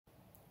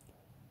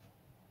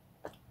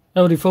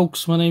Howdy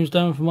folks, my name's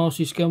Darren from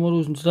RC Scale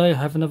Models, and today I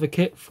have another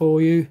kit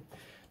for you.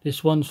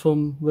 This one's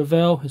from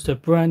Revell. It's a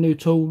brand new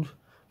tool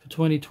for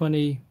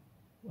 2021.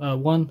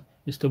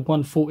 It's the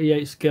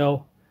 1/48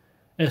 scale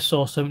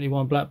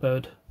SR-71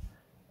 Blackbird.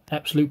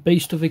 Absolute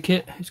beast of a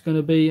kit. It's going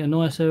to be a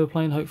nice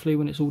aeroplane hopefully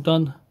when it's all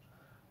done.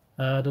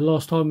 The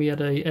last time we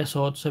had a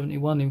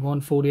SR-71 in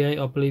 1/48,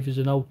 I believe, is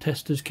an old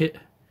tester's kit.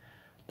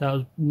 That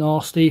was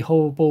nasty,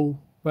 horrible,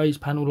 raised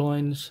panel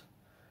lines.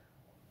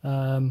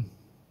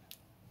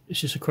 It's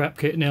just a crap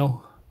kit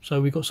now,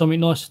 so we've got something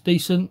nice,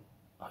 decent.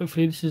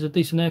 Hopefully this is a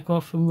decent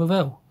aircraft from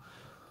Revell.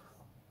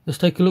 Let's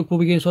take a look what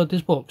we get inside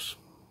this box.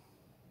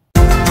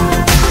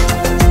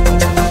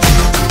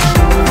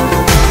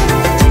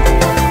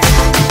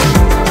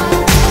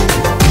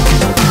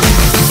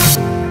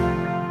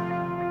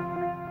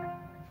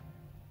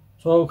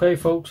 So okay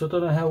folks, I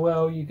don't know how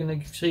well you're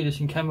going to see this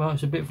in camera.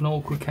 It's a bit of an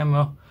awkward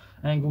camera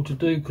angle to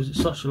do because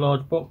it's such a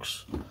large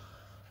box.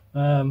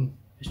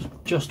 It's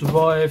just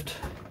arrived.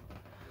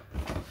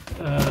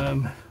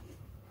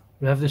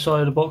 We have this side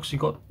of the box.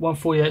 You've got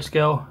 1/48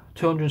 scale,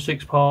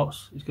 206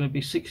 parts. It's going to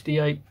be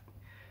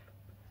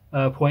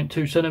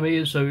 68.2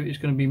 centimeters, so it's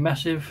going to be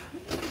massive.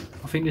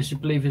 I think this, I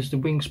believe, is the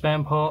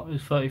wingspan part,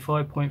 is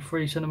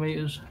 35.3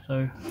 centimeters,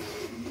 so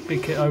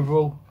big kit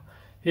overall.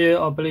 Here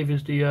I believe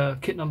is the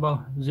kit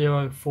number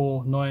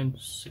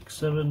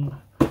 04967.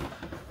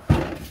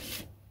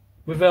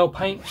 Revell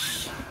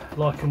paints,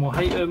 like them or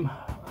hate them,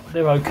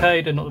 they're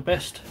okay, they're not the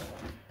best.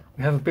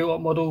 We have a built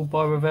up model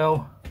by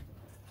Revell.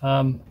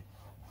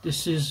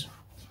 This is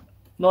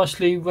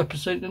nicely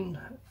representing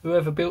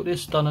whoever built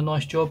this, done a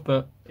nice job,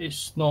 but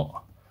it's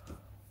not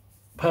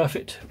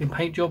perfect in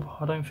paint job.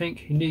 I don't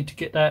think you need to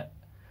get that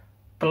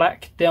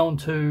black down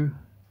to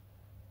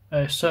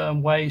a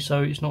certain way,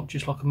 so it's not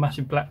just like a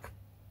massive black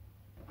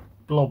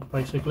blob.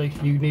 Basically,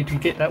 you need to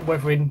get that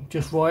weathering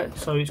just right,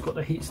 so it's got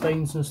the heat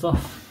stains and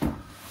stuff.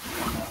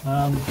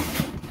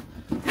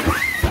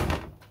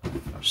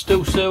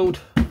 Still sealed.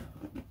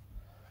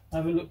 I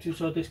haven't looked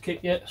inside this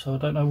kit yet, so I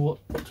don't know what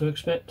to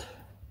expect.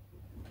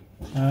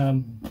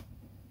 Come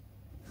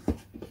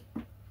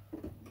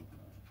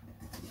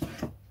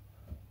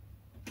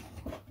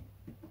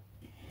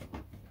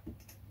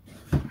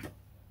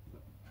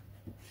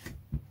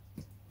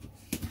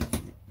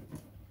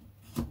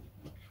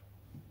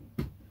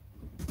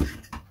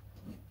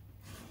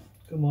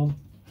on.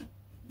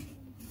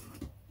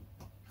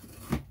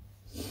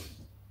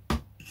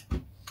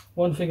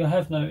 One thing I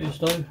have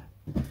noticed though,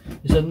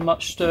 it's a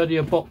much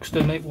sturdier box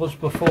than it was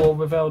before.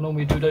 Revell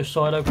normally do those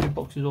side opening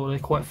boxes, or they're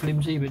quite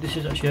flimsy, but this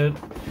is actually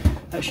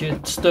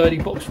a sturdy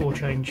box for a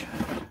change.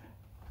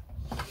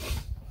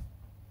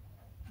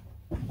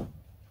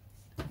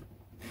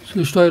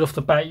 So straight off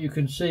the bat, you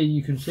can see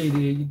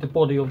the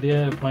body of the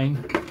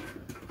airplane.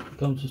 It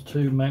comes as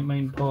two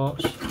main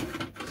parts.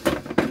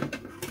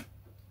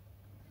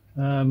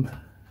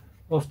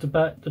 Off the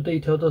bat, the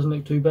detail doesn't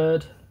look too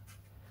bad.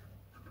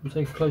 We'll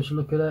take a closer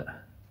look at that.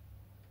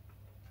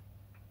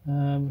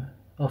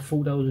 I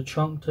thought that was a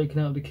chunk taken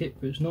out of the kit,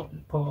 but it's not.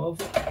 It's part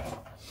of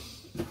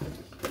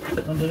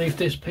it. Underneath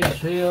this piece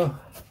here,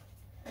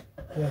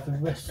 we have the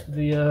rest of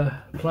the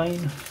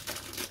plane.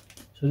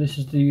 So this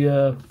is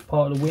the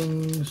part of the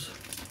wings.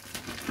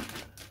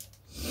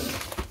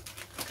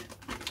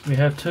 We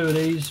have two of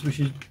these, which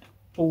is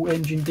all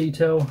engine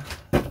detail.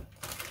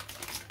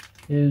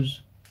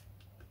 Here's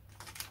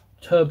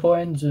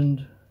turbines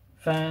and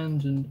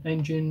fans and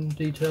engine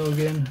detail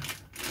again.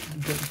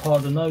 You've got the part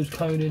of the nose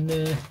cone in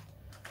there.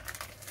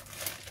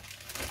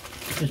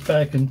 This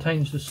bag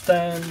contains the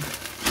stand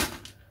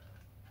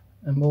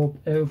and more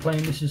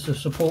aeroplane. This is the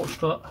support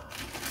strut,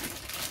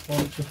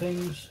 lots of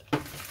things.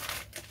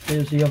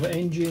 There's the other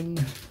engine.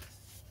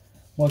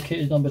 My kit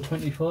is number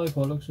 25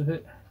 by the looks of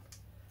it.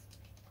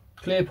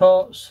 Clear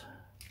parts,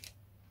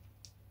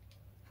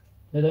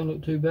 they don't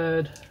look too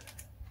bad.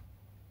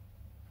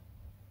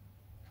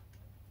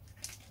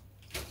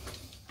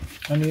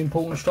 And the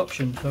important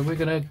instructions. So we're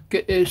going to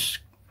get this.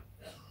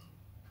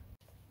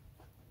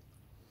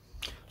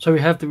 So we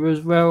have the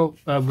Revell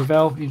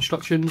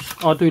instructions.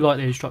 I do like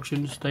the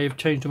instructions. They've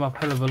changed them up a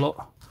hell of a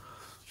lot.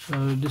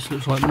 So this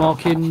looks like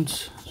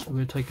markings. So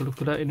we'll take a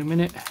look at that in a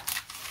minute.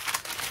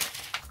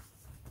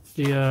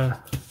 The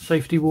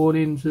safety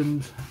warnings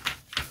and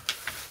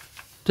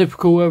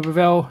typical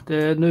Revell,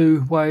 their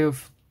new way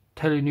of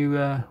telling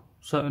you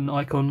certain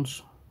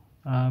icons.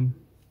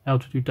 How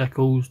to do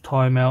decals,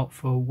 time out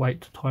for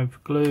weight, time for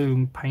glue,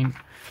 and paint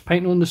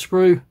on the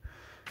sprue.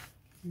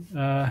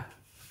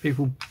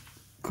 People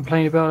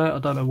complain about it. I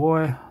don't know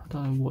why. I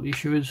don't know what the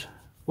issue is.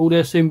 All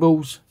their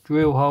symbols,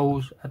 drill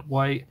holes, add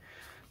weight.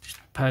 Just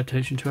pay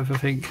attention to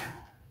everything.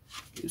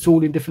 It's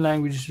all in different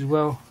languages as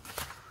well.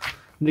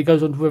 And it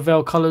goes on to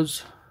Revell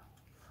colours.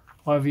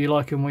 Either you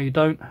like them or you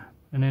don't.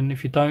 And then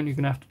if you don't, you're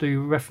going to have to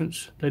do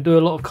reference. They do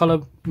a lot of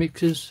colour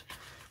mixes,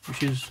 which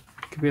can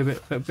be a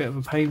bit of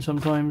a pain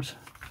sometimes.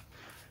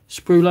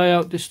 Sprue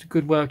layout, this is a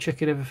good way of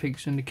checking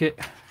everything's in the kit.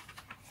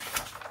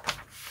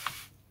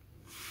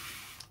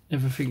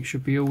 Everything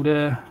should be all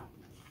there.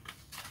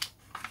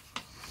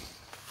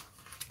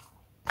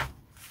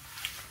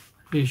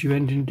 Here's your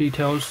engine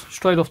details.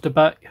 Straight off the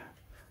back,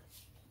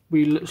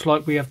 looks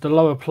like we have the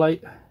lower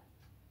plate.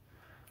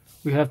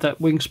 We have that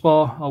wing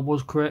spar, I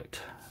was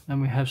correct.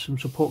 And we have some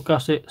support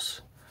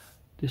gussets.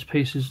 This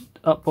piece is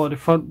up by the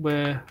front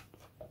where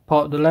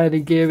part of the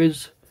landing gear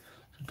is.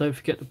 So don't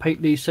forget to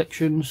paint these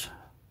sections.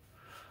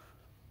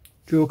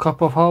 Drill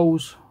cut-off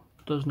holes.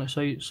 Doesn't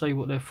it say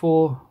what they're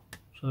for?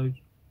 So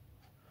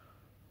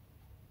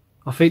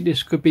I think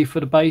this could be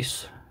for the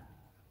base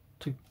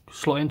to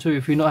slot into.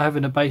 If you're not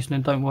having a base,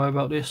 then don't worry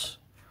about this.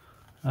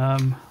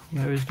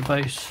 Where is the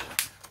base?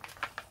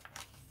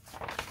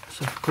 Let's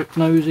have a quick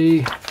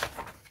nosy.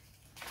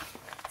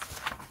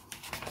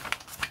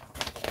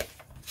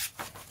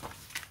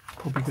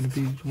 Probably going to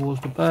be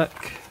towards the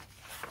back.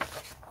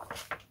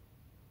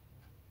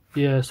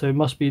 Yeah, so it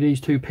must be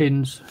these two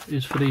pins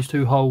is for these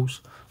two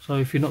holes. So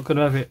if you're not going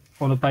to have it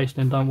on a base,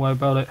 then don't worry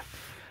about it.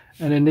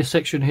 And then this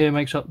section here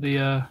makes up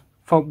the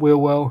front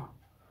wheel well,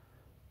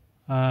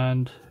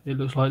 and it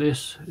looks like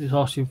this. It's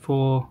asking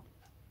for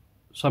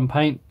some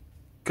paint.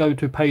 Go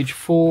to page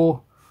 4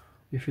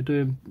 if you're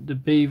doing the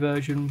B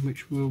version,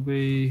 which will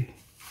be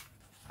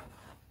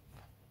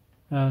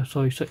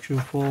section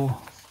 4,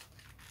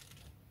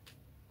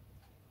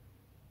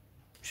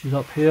 which is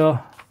up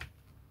here.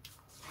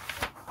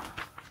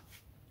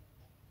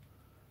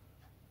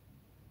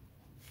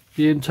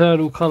 The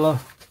internal colour,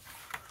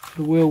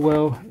 the wheel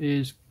well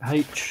is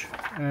H,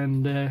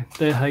 and their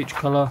H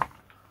colour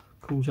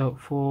calls out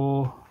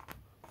for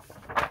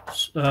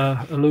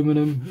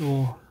aluminum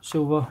or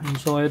silver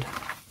inside.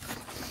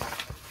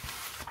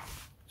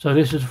 So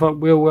this is the front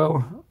wheel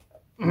well.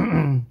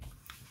 You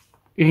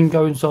can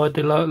go inside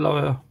the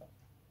lower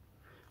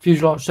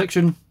fuselage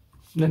section,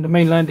 and then the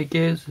main landing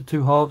gears, the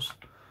two halves,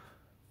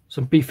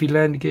 some beefy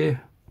landing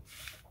gear.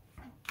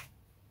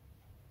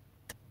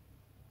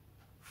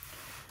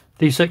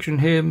 These sections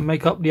here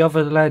make up the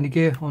other landing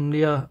gear on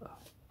the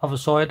other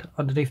side,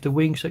 underneath the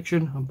wing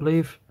section, I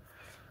believe,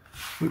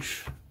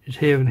 which is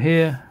here and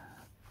here.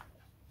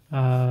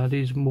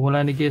 These are more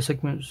landing gear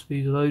segments.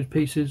 These are those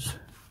pieces.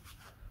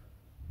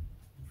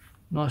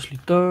 Nicely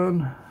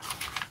done.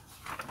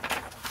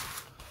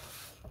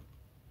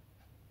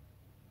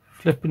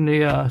 Flipping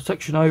the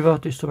section over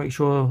just to make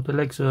sure the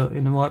legs are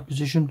in the right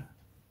position.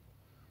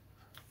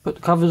 Put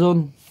the covers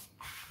on,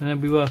 and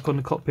then we work on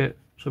the cockpit.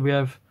 So we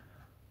have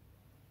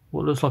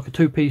what looks like a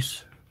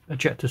two-piece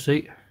ejector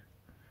seat,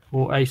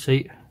 or a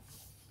seat,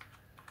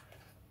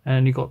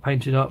 and you got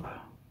painted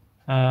up.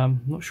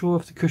 Not sure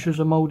if the cushions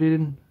are moulded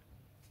in,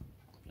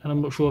 and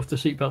I'm not sure if the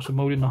seat belts are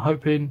moulded in. I'm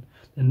hoping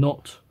they're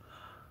not.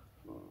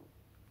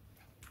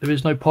 There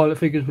is no pilot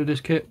figures with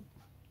this kit.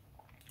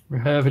 We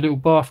have a little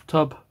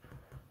bathtub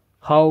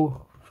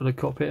hole for the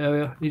cockpit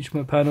area,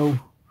 instrument panel,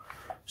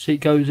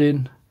 seat goes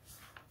in.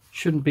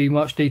 Shouldn't be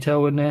much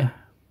detail in there.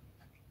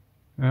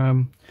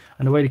 And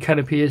the way the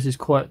canopy is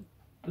quite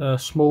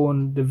small,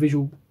 and the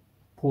visual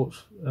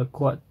ports are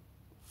quite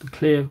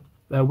clear.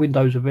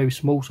 Windows are very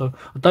small, so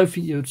I don't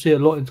think you would see a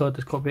lot inside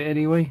this cockpit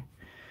anyway.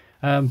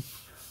 I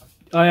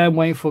am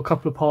waiting for a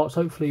couple of parts.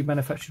 Hopefully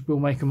manufacturers will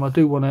make them. I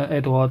do want an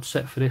Edward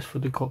set for this, for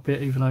the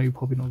cockpit, even though you're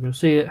probably not going to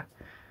see it.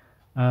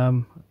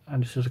 And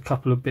this is a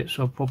couple of bits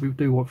I probably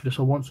do want for this.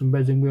 I want some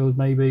resin wheels,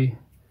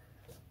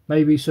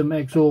 maybe some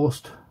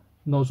exhaust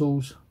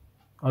nozzles.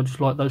 I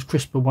just like those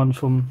crisper ones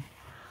from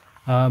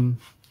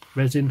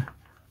resin.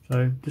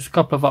 So just a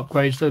couple of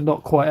upgrades. They're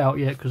not quite out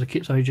yet because the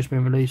kit's only just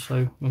been released, so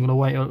I'm going to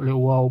wait a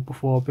little while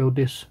before I build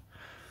this.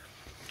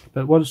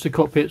 But once the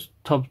cockpit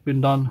tub's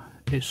been done,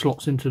 it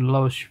slots into the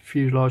lower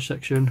fuselage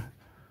section.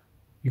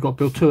 You've got to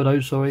build two of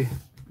those, sorry.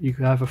 You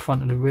can have a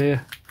front and a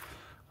rear.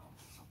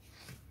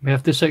 We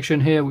have this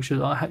section here, which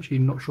is, I'm actually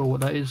not sure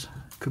what that is.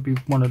 Could be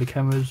one of the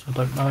cameras, I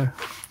don't know.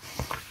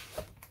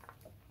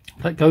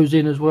 That goes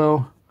in as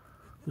well.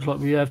 Looks like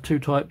we have two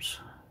types.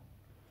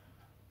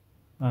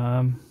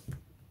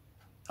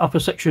 Upper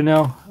section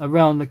now,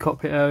 around the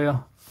cockpit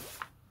area,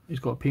 it's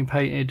got been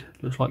painted,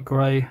 looks like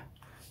grey.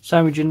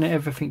 Sandwiching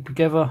everything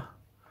together.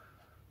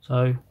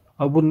 So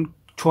I wouldn't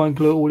try and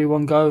glue it all in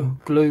one go.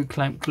 Glue,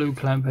 clamp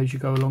as you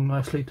go along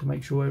nicely to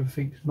make sure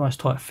everything's nice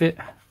tight fit.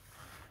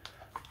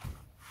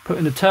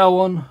 Putting the tail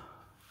on.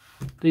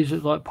 These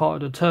look like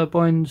part of the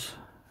turbines,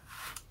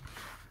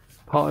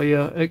 part of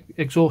your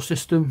exhaust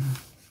system.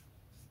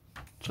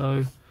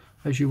 So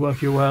as you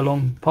work your way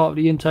along, part of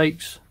the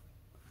intakes.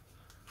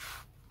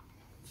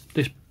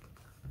 This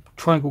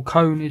triangle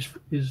cone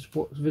is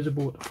what's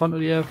visible at the front of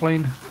the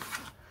airplane.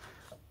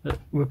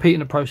 Repeating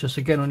the process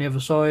again on the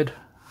other side.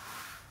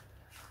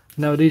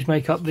 Now these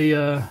make up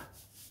the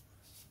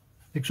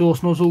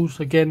exhaust nozzles.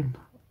 Again,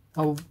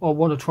 I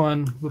want to try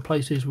and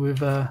replace these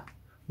with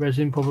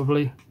resin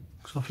probably,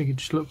 because I think it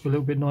just looks a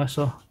little bit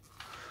nicer.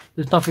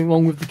 There's nothing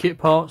wrong with the kit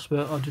parts,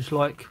 but I just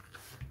like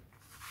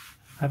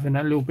having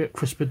that little bit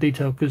crisper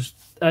detail, because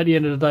at the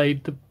end of the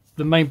day,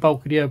 the main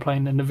bulk of the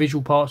airplane and the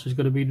visual parts is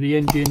going to be the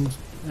engines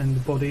and the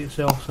body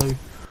itself. So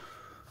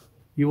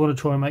you want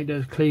to try and make that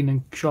as clean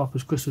and sharp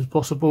as crisp as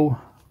possible.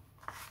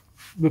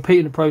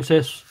 Repeating the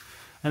process,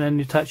 and then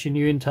attaching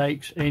your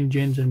intakes,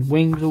 engines and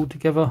wings all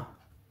together.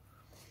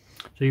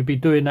 So you'll be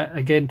doing that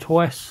again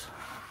twice,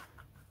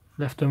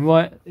 left and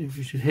right, if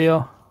you should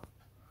hear,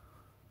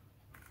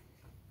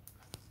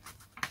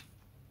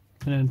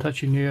 and then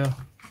touching your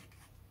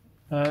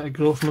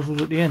exhaust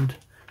nozzles at the end.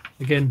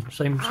 Again,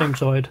 same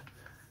side,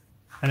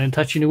 and then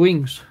touching the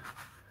wings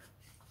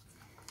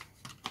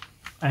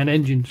and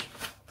engines.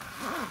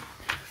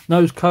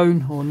 Nose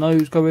cone or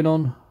nose going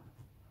on.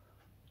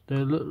 They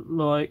look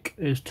like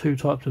there's two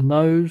types of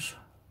nose,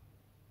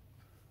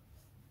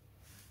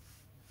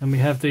 and we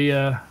have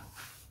the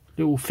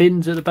little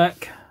fins at the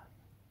back.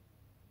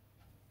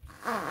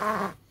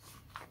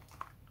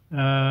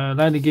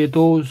 Landing gear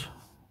doors.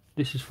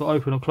 This is for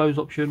open or close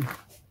option.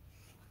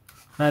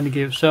 Landing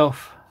gear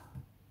itself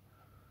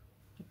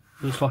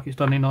looks like it's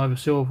done in either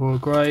silver or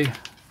grey.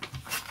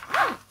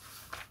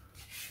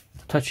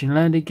 Touching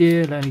landing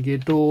gear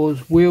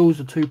doors.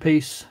 Wheels are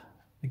two-piece.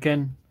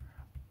 Again,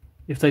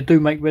 if they do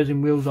make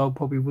resin wheels, I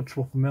probably would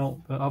swap them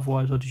out, but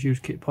otherwise I just use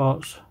kit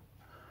parts.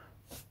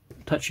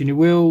 Touching the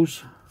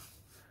wheels,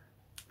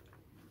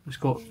 it's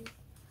got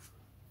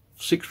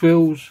 6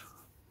 wheels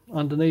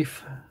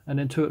underneath and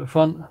then 2 at the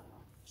front,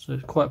 so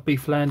it's quite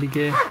beef landing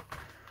gear.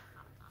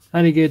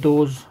 Landing gear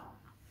doors,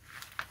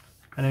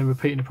 and then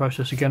repeating the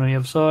process again on the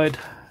other side.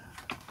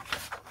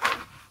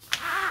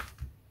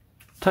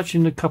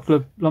 Touching a couple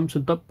of lumps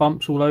and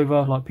bumps all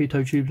over, like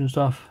pitot tubes and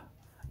stuff.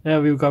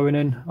 Aerial going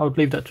in, I would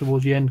leave that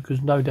towards the end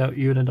because no doubt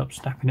you would end up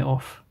snapping it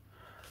off.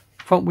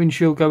 Front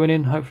windshield going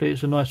in, hopefully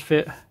it's a nice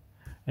fit.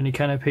 And the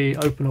canopy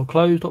open or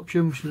closed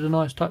option, which is a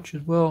nice touch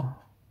as well.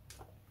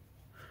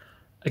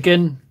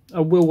 Again, I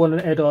will want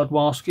an Edard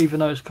mask, even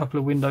though it's a couple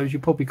of windows. You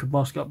probably could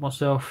mask it up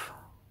myself,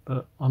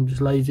 but I'm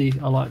just lazy.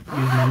 I like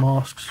using my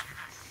masks.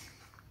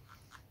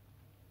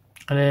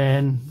 And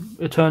then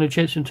turn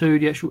attention to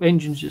the actual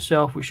engines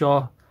itself, which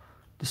are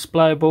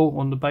displayable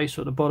on the base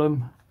at the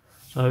bottom.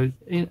 So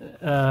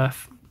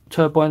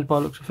turbines by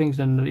the looks of things,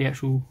 then the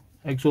actual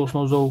exhaust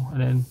nozzle,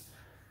 and then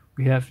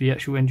we have the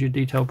actual engine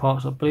detail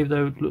parts. I believe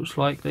though it looks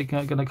like they're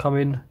going to come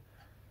in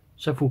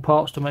several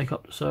parts to make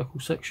up the circle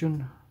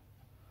section.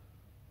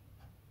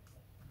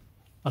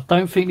 I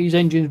don't think these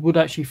engines would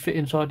actually fit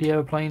inside the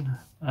aeroplane,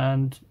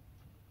 and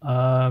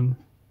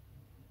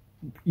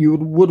you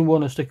wouldn't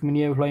want to stick them in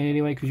the aeroplane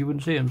anyway because you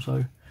wouldn't see them.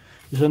 So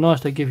it's so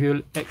nice they give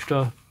you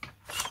extra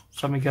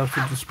something else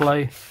to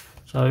display.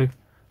 So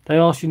they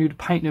ask you to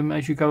paint them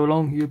as you go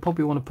along. You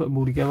probably want to put them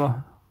all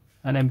together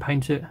and then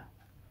paint it.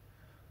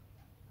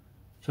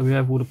 So we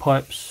have all the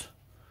pipes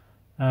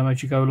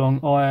as you go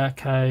along. I,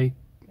 K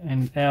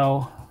and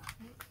L.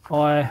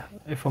 I,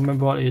 if I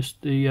remember right, is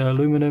the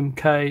aluminum.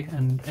 K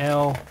and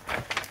L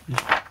is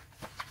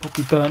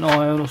probably burnt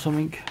iron or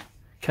something.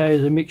 K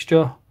is a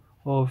mixture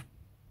of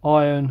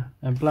iron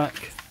and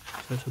black,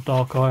 so it's a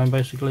dark iron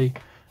basically.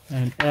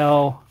 And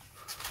L,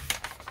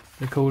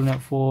 they're calling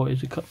that for,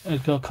 is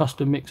a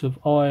custom mix of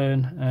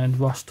iron and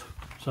rust,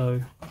 so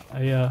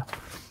a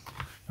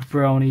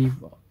browny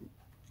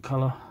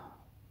colour.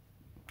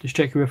 Just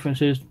check your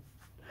references,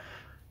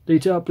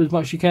 detail up as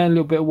much as you can. A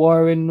little bit of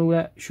wiring and all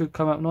that should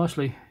come out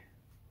nicely.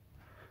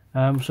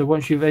 So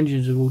once your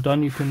engines are all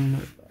done, you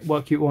can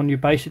work on your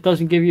base. It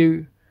doesn't give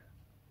you,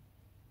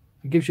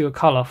 it gives you a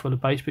colour for the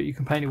base, but you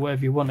can paint it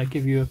whatever you want. They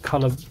give you a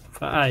colour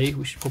for A,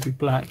 which is probably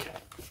black.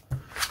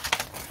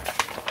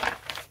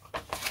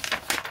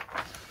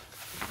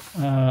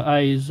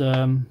 A is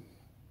can't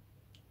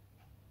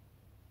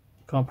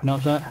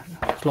pronounce that.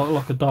 It's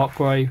like a dark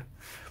grey.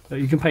 But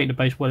you can paint the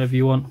base whatever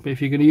you want. But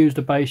if you're going to use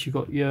the base, you've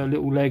got your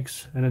little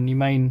legs and then your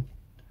main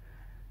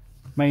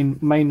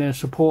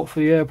support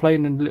for the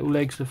airplane, and the little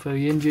legs are for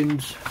the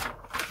engines.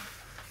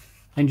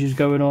 Engines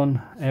going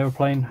on,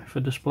 airplane for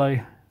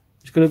display.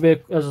 It's going to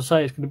be, as I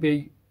say, it's going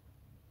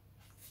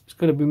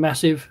to be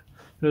massive.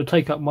 It'll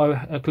take up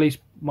at least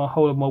my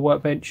whole of my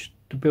workbench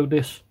to build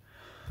this.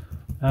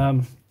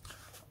 I'm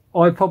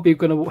probably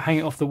going to hang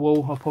it off the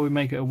wall. I'll probably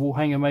make it a wall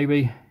hanger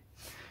maybe.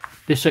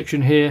 This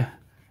section here,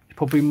 you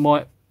probably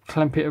might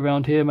clamp it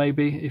around here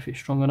maybe if it's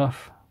strong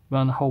enough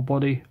around the whole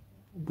body.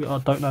 I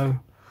don't know,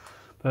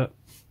 but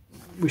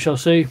we shall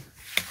see.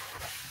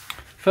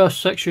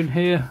 First section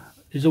here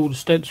is all the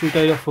stencil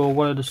data for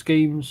one of the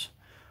schemes.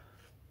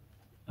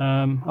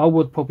 I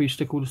would probably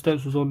stick all the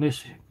stencils on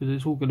this because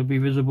it's all going to be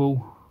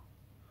visible.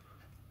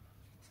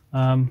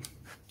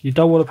 You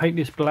don't want to paint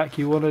this black.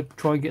 You want to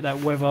try and get that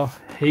weather,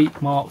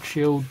 heat, mark,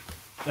 shield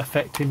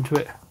effect into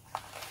it.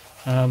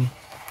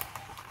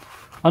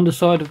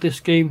 Underside of this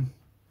scheme,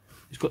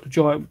 it's got the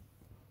giant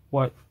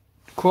white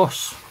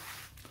cross.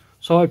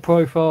 Side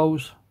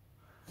profiles,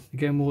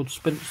 again more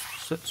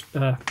stencil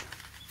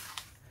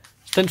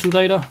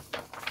data.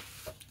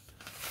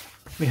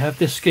 We have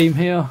this scheme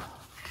here,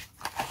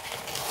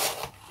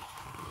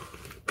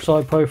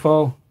 side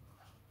profile,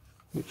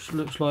 which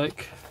looks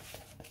like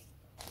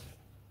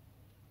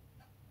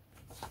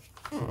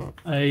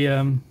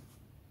a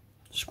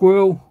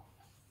squirrel.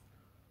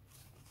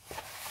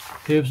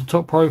 Here's the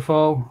top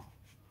profile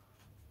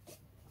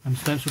and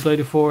stencil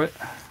data for it.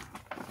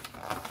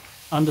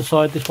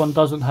 Underside, this one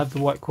doesn't have the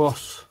white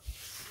cross,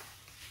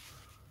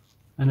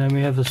 and then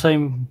we have the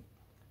same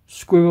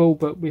squirrel,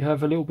 but we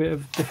have a little bit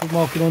of different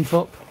marking on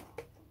top.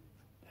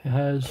 It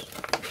has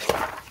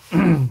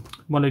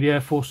one of the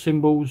Air Force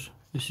symbols.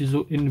 This is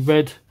in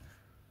red,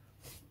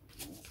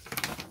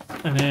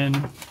 and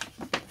then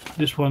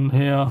this one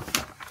here.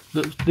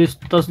 This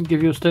doesn't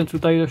give you a stencil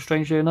data,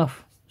 strangely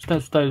enough.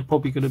 Stencil data is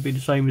probably going to be the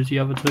same as the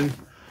other two.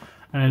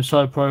 And then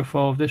side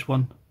profile of this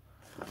one.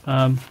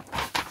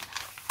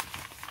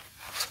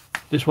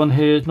 This one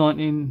here is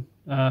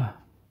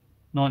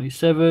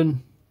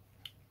 1997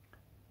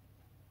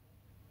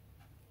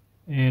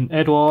 in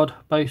Edward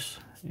base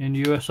in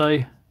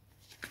USA.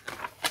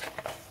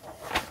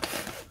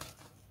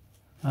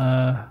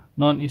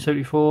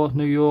 1974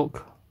 New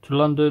York to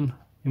London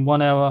in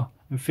 1 hour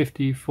and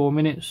 54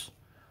 minutes.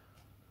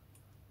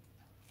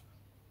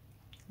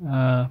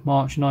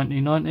 March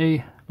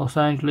 1990 Los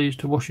Angeles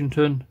to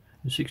Washington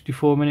in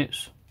 64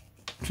 minutes.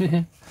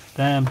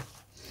 Damn.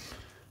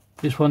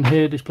 This one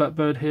here, this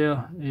Blackbird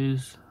here,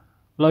 is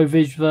low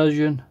vis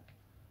version.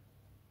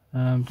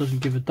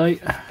 Doesn't give a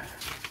date.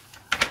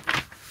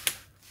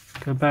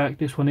 Go back,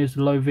 this one is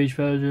the low vis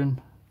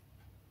version.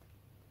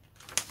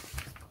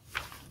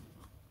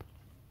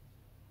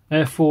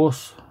 Air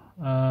Force,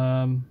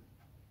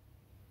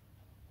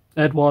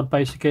 Edward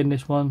base again,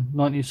 this one,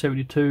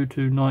 1972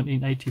 to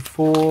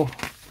 1984.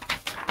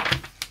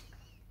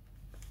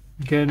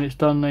 Again, it's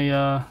done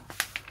a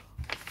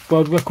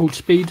world record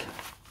speed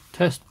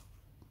test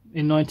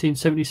in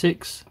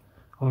 1976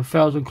 of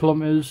 1,000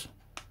 kilometers,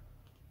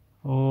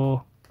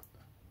 or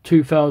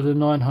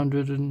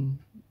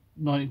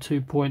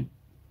 2,992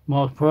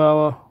 miles per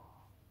hour.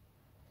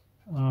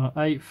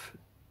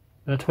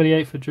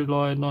 28th of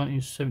July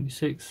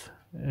 1976.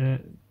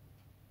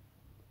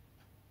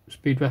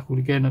 Speed record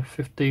again of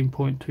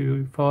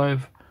 15.25.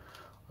 I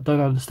don't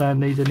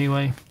understand these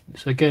anyway.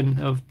 It's again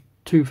of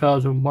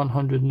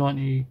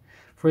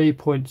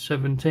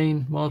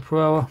 2,193.17 miles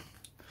per hour.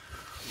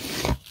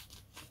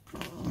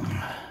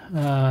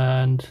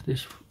 And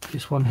this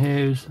one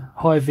here is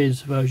high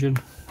vis version.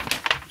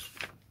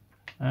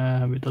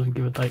 It doesn't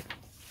give a date.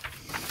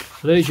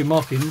 So there's your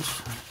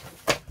markings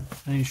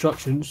and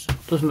instructions.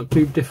 Doesn't look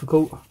too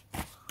difficult.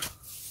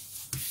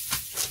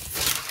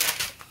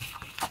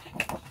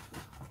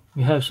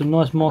 We have some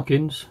nice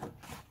markings,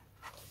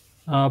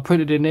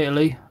 printed in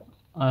Italy.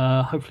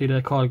 Hopefully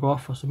they're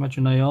chirograph, I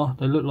imagine they are.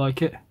 They look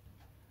like it.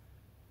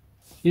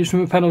 The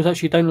instrument panels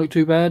actually don't look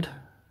too bad.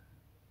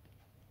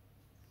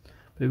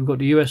 But we've got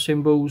the US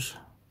symbols,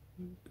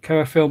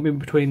 Carafilm in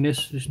between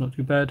this is not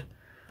too bad.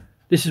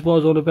 This is what I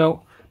was on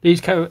about. The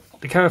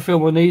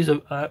Carafilm on these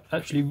are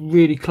actually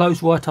really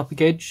close, right up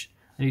against,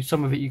 and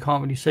some of it you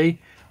can't really see.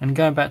 And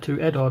going back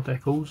to Edward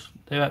decals,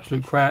 they're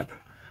absolute crap,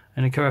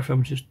 and the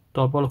Carafilm is just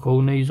diabolical.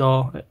 And these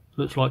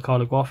looks like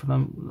chirograph,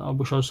 and I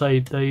wish I'd say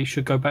they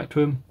should go back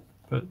to them,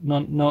 but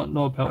not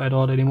about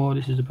Edward anymore.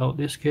 This is about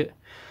this kit,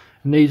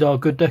 and these are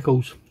good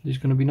decals. These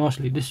are going to be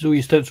nicely. This is all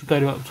your stencil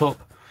data up the top,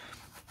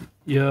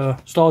 your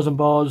stars and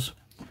bars,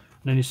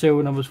 and then your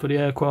serial numbers for the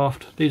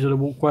aircraft. These are the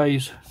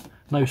walkways,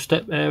 no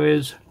step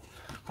areas.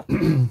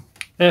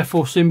 Air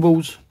Force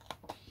symbols,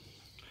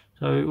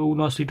 so all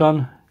nicely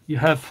done. You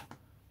have,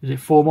 is it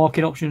 4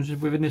 marking options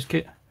within this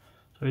kit,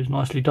 so it's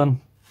nicely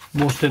done.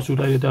 More stencil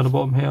data down the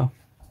bottom here.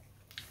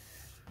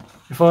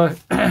 If I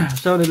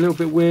sound a little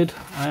bit weird,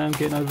 I am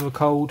getting over a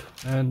cold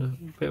and a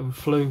bit of a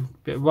flu, a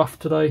bit rough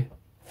today.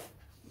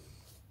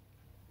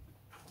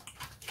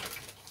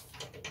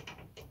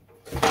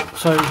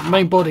 So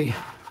main body.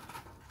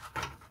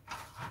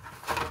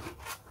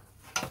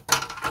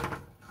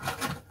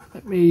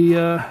 Let me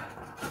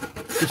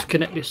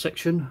disconnect this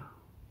section.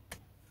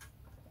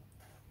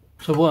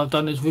 So what I've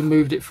done is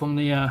removed it from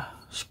the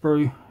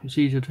sprue. It's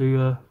easier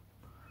to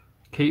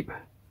keep.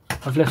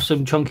 I've left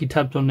some chunky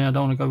tabs on there. I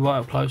don't want to go right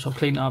up close. I'll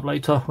clean it up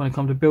later when I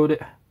come to build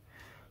it.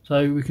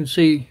 So we can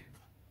see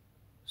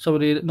some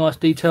of the nice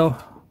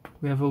detail.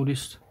 We have all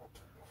this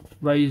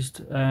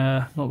raised,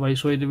 not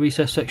raised, sorry, the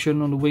recessed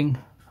section on the wing.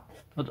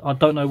 I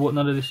don't know what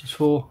none of this is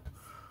for.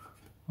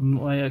 I'm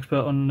not an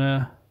expert on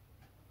the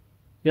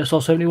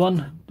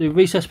SR-71. The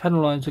recessed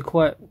panel lines are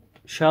quite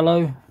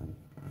shallow.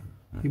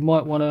 You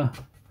might want to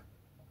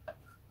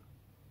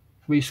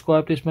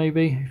rescribe this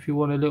maybe if you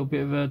want a little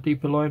bit of a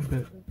deeper line,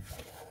 but it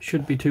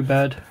shouldn't be too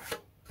bad.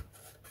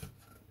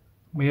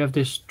 We have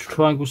this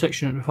triangle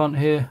section at the front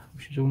here,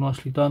 which is all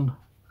nicely done.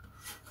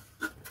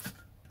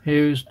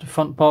 Here's the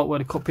front part where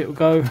the cockpit will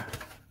go.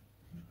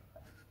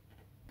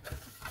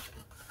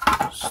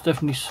 It's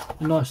definitely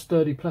a nice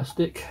sturdy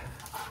plastic.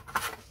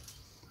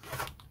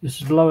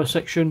 This is the lower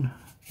section.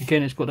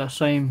 Again, it's got that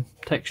same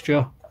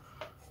texture.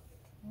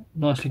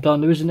 Nicely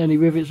done. There isn't any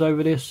rivets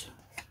over this.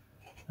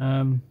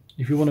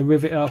 If you want to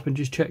rivet up and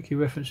just check your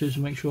references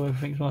and make sure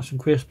everything's nice and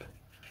crisp,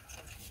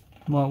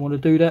 you might want to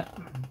do that.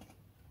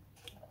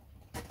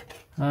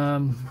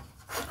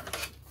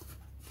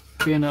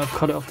 Being that I've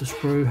cut it off the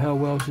sprue, how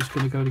well is this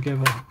going to go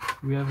together?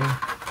 Do we have a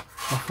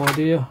rough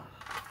idea?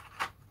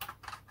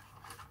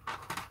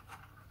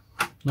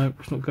 Nope,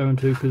 it's not going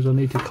to, because I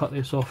need to cut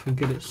this off and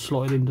get it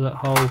slotted into that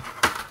hole.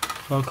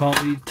 So I can't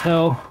really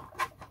tell.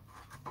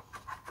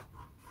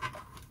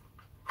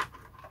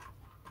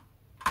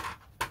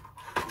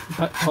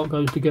 That part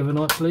goes together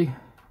nicely.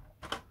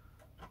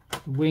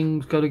 The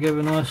wings go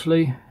together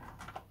nicely.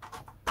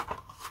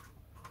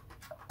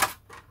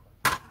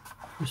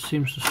 This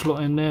seems to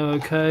slot in there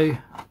okay.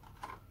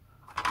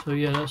 So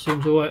yeah, that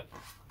seems alright.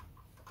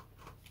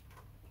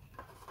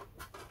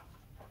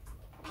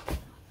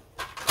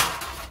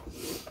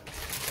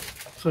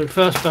 So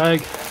first bag,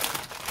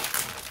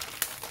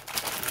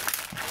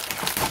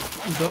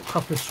 we've got a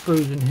couple of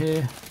screws in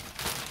here.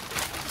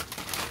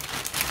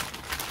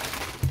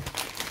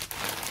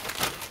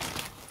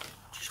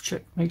 Just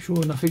check, make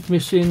sure nothing's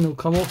missing or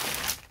come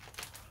off.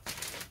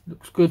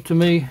 Looks good to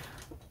me.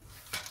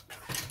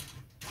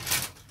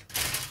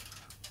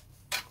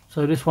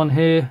 So this one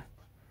here,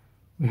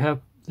 we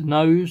have the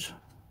nose.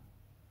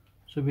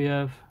 So we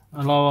have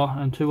a lower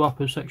and two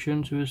upper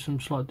sections with some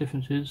slight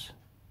differences.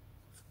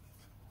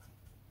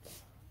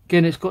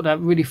 Again, it's got that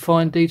really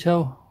fine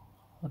detail.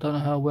 I don't know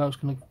how well it's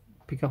going to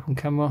pick up on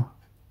camera.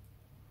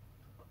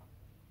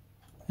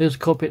 Here's the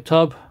cockpit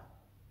tub,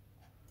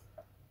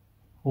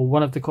 or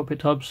one of the cockpit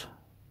tubs.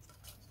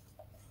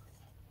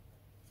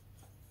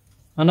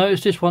 I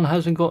noticed this one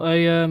hasn't got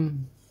a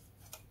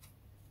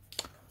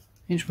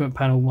instrument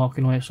panel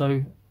marking on it,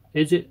 so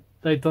is it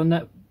they've done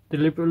that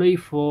deliberately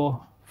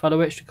for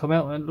photo etch to come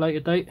out at a later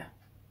date,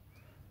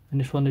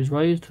 and this one is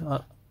raised,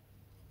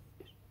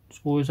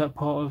 or is that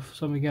part of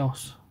something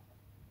else?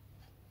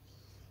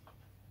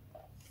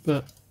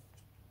 But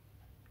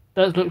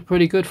that looks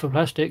pretty good for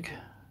plastic.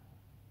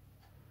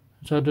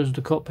 So does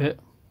the cockpit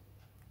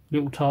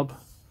little tub.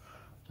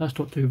 That's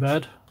not too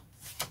bad.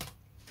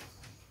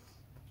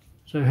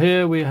 So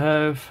here we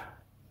have,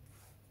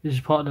 this is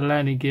part of the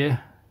landing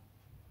gear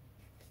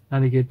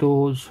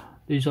doors.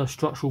 These are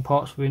structural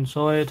parts for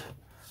inside.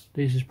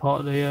 This is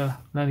part of the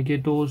landing gear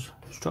doors,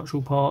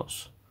 structural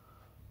parts.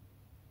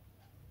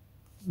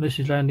 This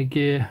is landing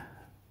gear.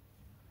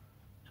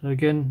 So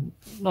again,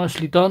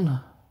 nicely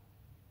done.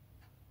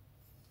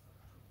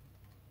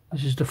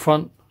 This is the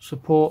front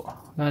support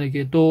landing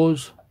gear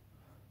doors.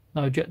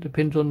 No ejector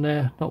pins on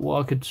there, not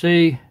what I could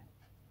see.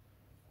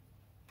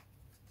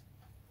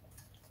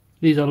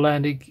 These are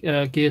landing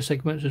gear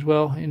segments as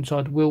well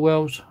inside the wheel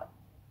wells.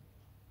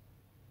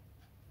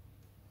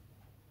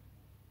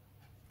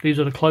 These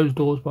are the closed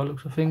doors by the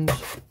looks of things.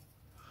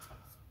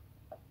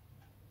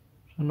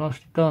 So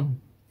nicely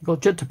done. You've got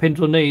ejector pins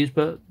on these,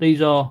 but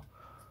these are,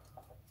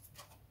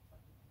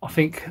 I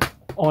think,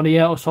 on the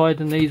outside,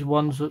 and these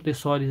ones at this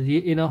side is the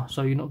inner,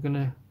 so you're not going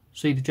to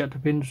see the ejector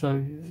pins,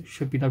 so it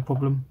should be no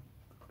problem.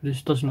 But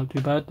this doesn't look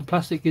too bad. The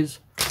plastic is,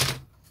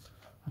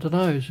 I don't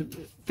know, it's a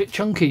bit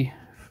chunky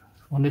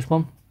on this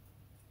one.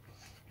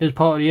 Here's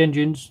part of the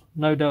engines.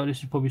 No doubt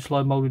this is probably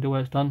slide moulded the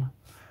way it's done.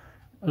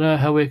 I don't know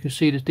how we can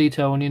see this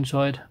detail on the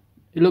inside.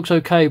 It looks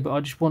okay, but I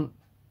just want,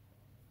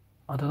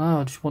 I don't know,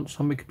 I just want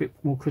something a bit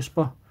more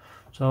crisper.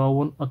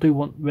 So I do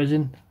want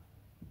resin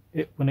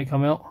when it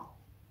come out.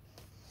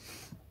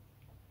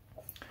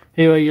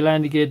 Here are your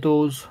landing gear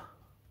doors.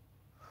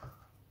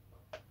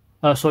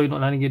 Sorry, not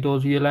landing gear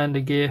doors, your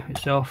landing gear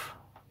itself.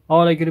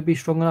 Are they going to be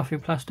strong enough in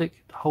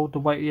plastic to hold the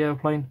weight of the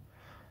airplane?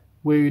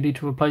 We need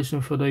to replace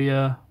them for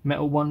the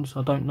metal ones,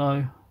 I don't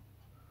know.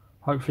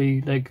 Hopefully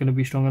they're going to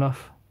be strong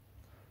enough.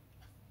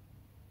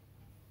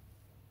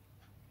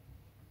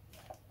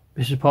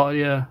 This is part of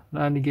the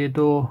landing gear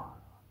door.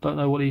 Don't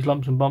know what these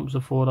lumps and bumps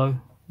are for though.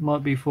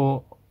 Might be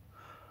for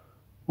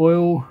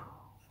oil.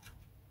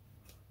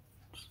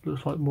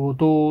 Looks like more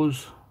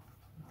doors,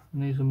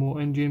 and these are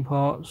more engine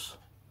parts.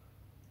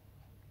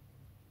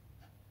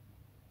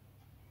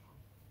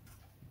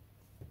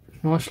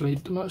 Nicely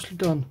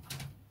done.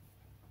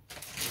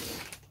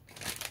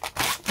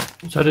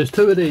 So there's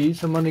two of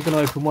these. I'm only going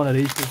to open one of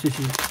these because this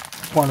is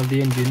one of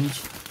the engines.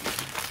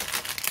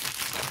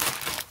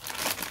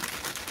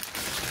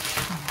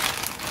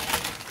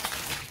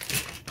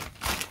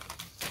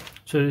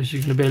 So this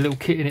is going to be a little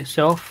kit in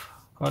itself,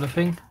 kind of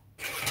thing.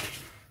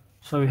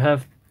 So we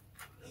have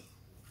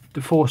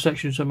the four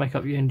sections that make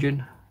up the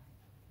engine,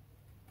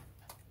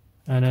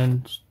 and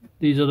then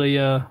these are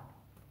the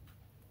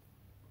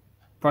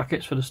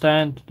brackets for the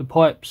stand, the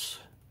pipes.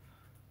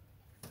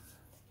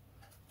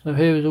 So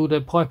here is all the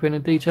piping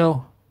and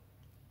detail.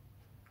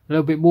 A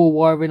little bit more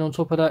wiring on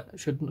top of that,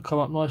 should come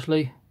up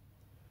nicely.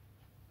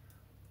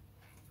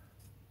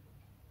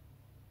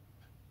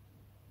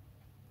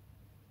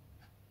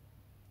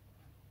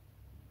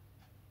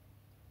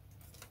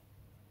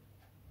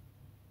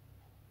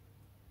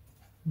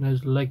 And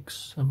there's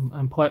legs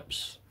and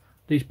pipes.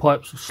 These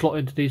pipes will slot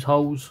into these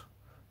holes,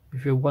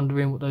 if you're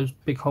wondering what those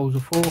big holes are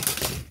for.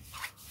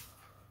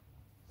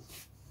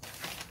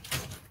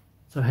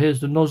 So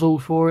here's the nozzle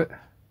for it.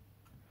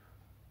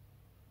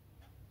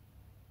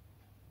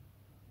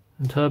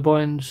 And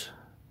turbines.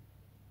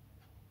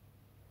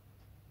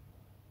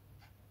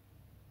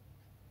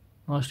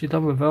 Nicely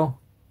done, Revell.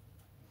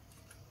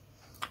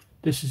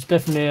 This is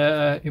definitely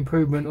an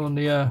improvement on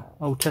the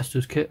old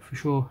Tester's kit for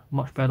sure,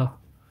 much better.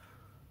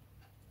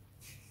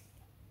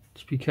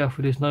 Just be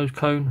careful with this nose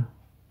cone.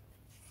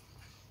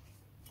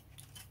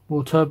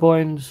 More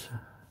turbines,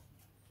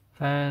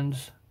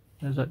 fans,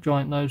 There's that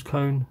giant nose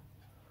cone.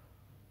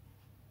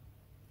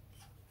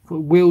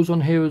 Got wheels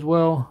on here as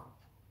well,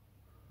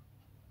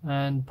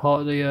 and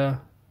part of the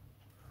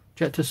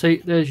ejector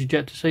seat. There's your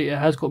ejector seat. It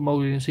has got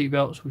moulded in seat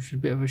belts, which is a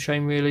bit of a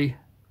shame really.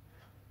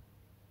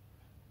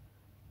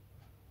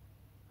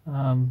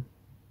 And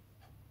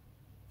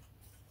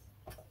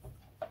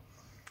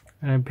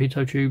then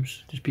pitot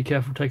tubes, just be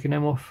careful taking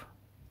them off.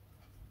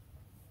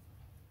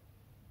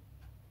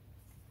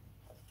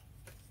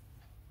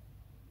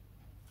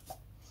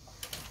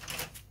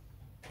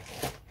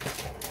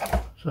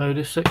 So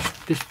this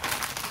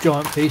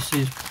giant piece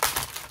is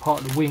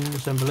part of the wing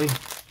assembly.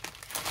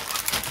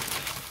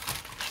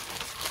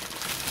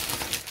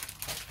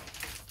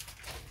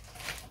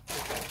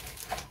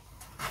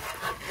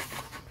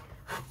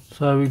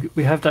 So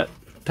we have that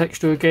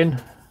texture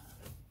again.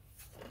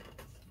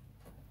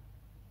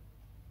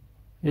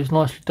 It's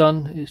nicely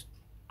done. It's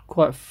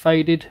quite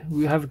faded.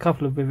 We have a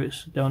couple of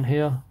rivets down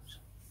here,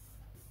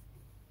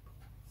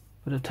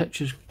 but the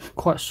texture's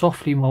quite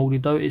softly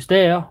moulded though. It's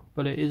there,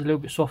 but it is a little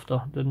bit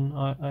softer than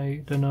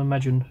I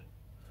imagined.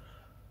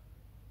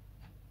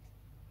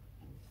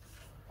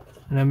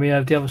 And then we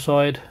have the other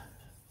side,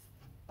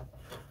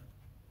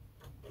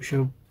 which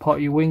are part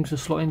of your wings to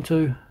slot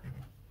into.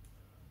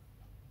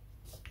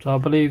 So I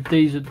believe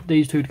these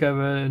two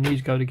together and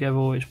these go together,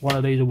 or it's one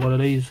of these and one of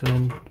these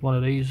and then one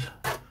of these.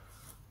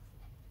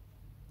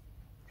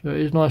 So it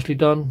is nicely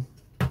done.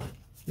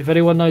 If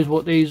anyone knows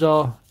what these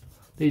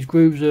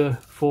grooves are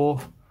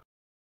for,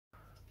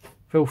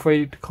 feel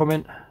free to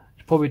comment.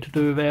 It's probably to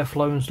do with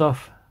airflow and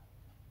stuff.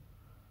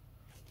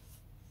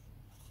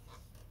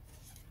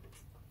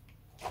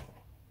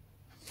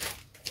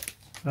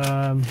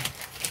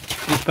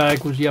 This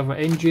bag was the other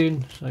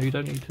engine, so you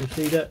don't need to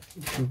see that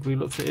if we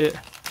looked at it.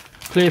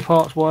 Clear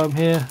parts while I'm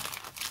here.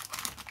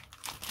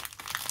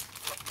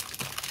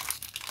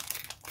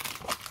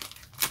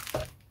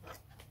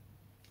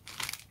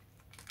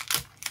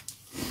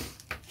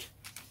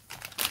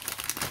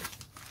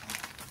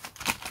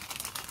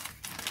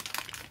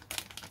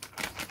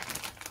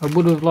 I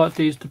would have liked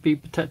these to be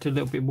protected a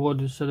little bit more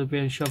instead of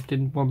being shoved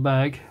in one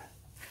bag.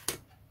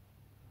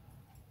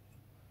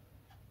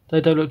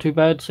 They don't look too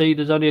bad. See,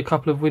 there's only a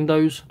couple of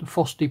windows. The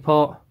frosty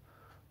part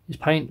is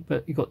paint,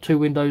 but you've got two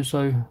windows,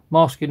 so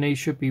masking these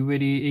should be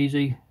really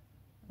easy,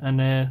 and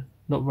they're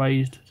not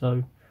raised,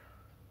 so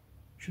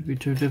shouldn't be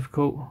too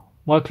difficult.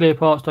 My clear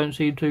parts don't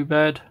seem too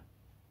bad.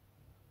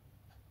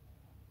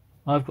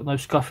 I've got no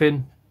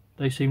scuffing.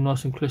 They seem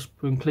nice and crisp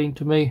and clean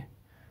to me.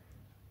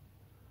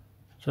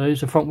 So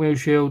here's the front wheel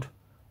shield.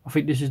 I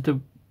think this is the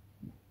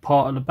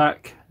part of the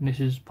back, and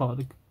this is part of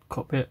the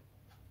cockpit,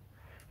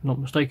 if I'm not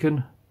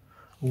mistaken.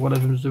 Or one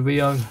of them is the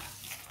Rio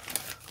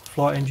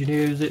flight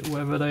engineer, is it?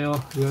 Whatever they are,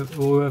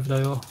 whoever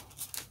they are.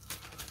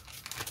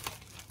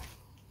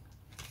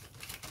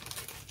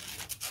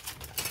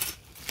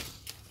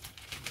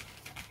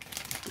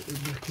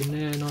 Look in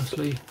there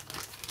nicely.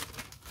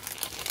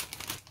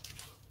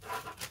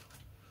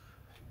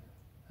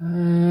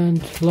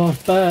 And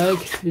last bag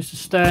is the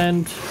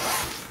stand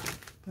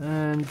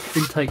and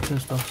intakes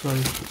and stuff. So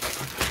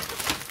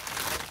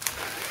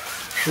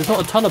there's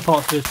not a ton of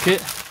parts for this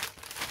kit.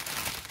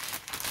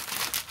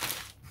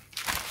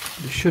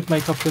 It should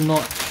make up to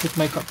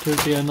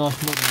be a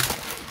nice model.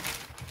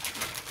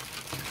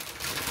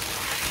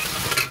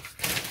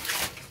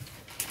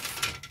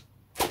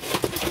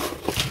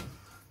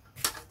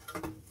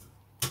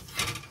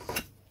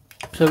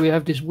 So we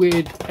have this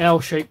weird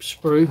L-shaped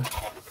sprue.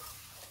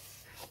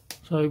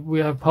 So we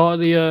have part of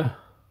the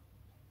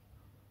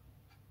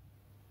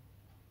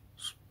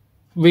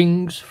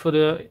rings for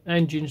the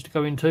engines to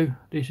go into.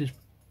 This is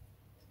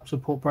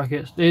support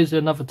brackets. There's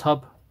another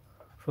tub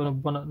for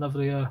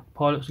another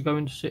pilots to go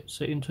in to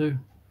sit into.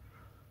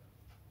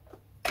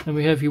 Then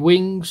we have your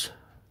wings,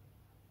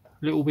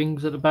 little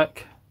wings at the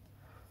back.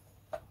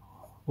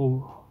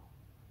 Oh,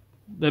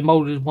 they're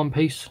moulded as one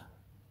piece.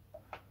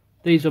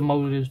 These are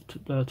moulded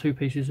as two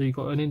pieces, so you've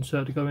got an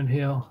insert to go in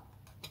here.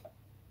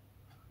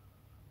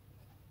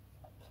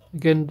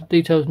 Again, the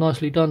detail's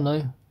nicely done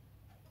though.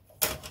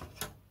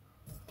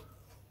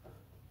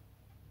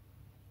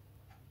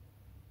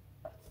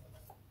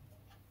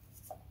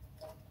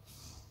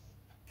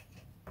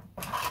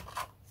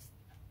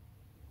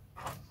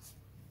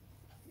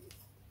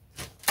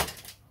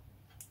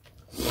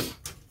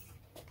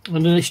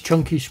 And then this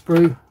chunky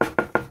sprue,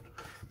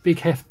 big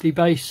hefty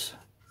base,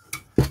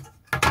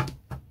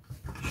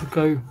 should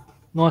go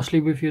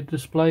nicely with your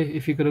display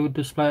if you're going to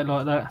display it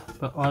like that.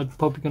 But I'm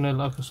probably going to,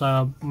 like I say,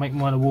 I'll make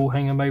mine a wall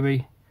hanger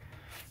maybe.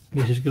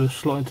 This is going to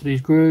slot into these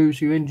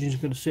grooves. Your engine's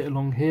going to sit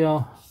along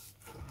here,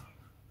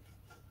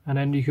 and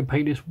then you can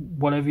paint this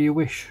whatever you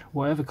wish,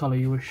 whatever colour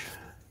you wish.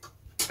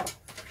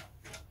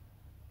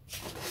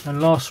 And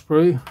last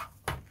sprue,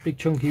 big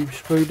chunky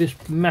sprue, this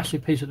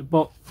massive piece at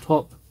the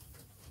top.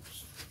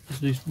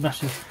 This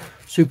massive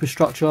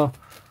superstructure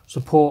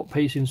support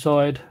piece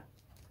inside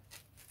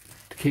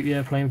to keep the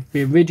airplane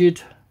being rigid.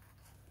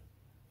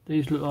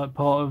 These look like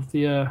part of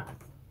the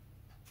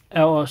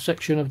outer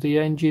section of the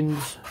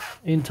engines,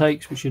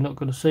 intakes which you're not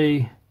going to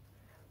see,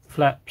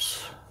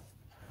 flaps,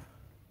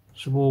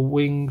 some more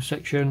wing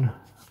section,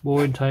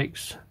 more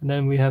intakes, and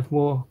then we have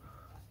more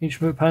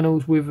instrument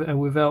panels with and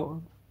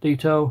without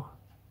detail.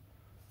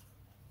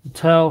 The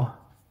tail,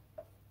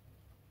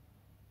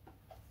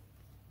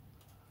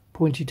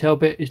 pointy tail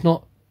bit is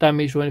not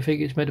damaged or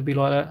anything, it's meant to be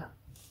like that.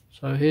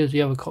 So here's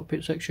the other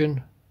cockpit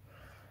section.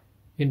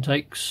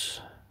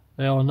 Intakes,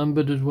 they are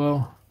numbered as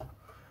well.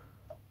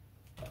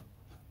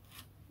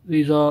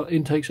 These are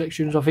intake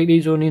sections. I think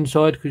these are on the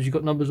inside because you've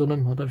got numbers on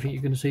them. I don't think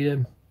you're going to see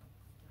them.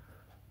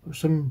 Got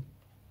some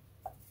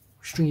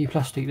stringy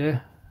plastic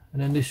there,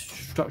 and then this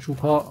structural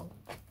part,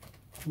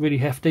 really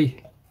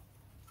hefty.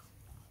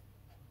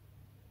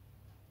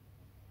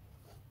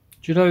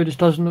 Do you know, this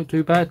doesn't look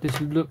too bad.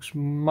 This looks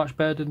much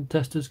better than the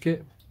tester's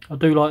kit. I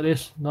do like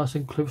this, nice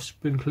and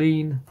crisp and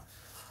clean.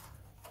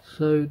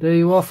 So there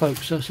you are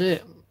folks, that's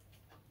it.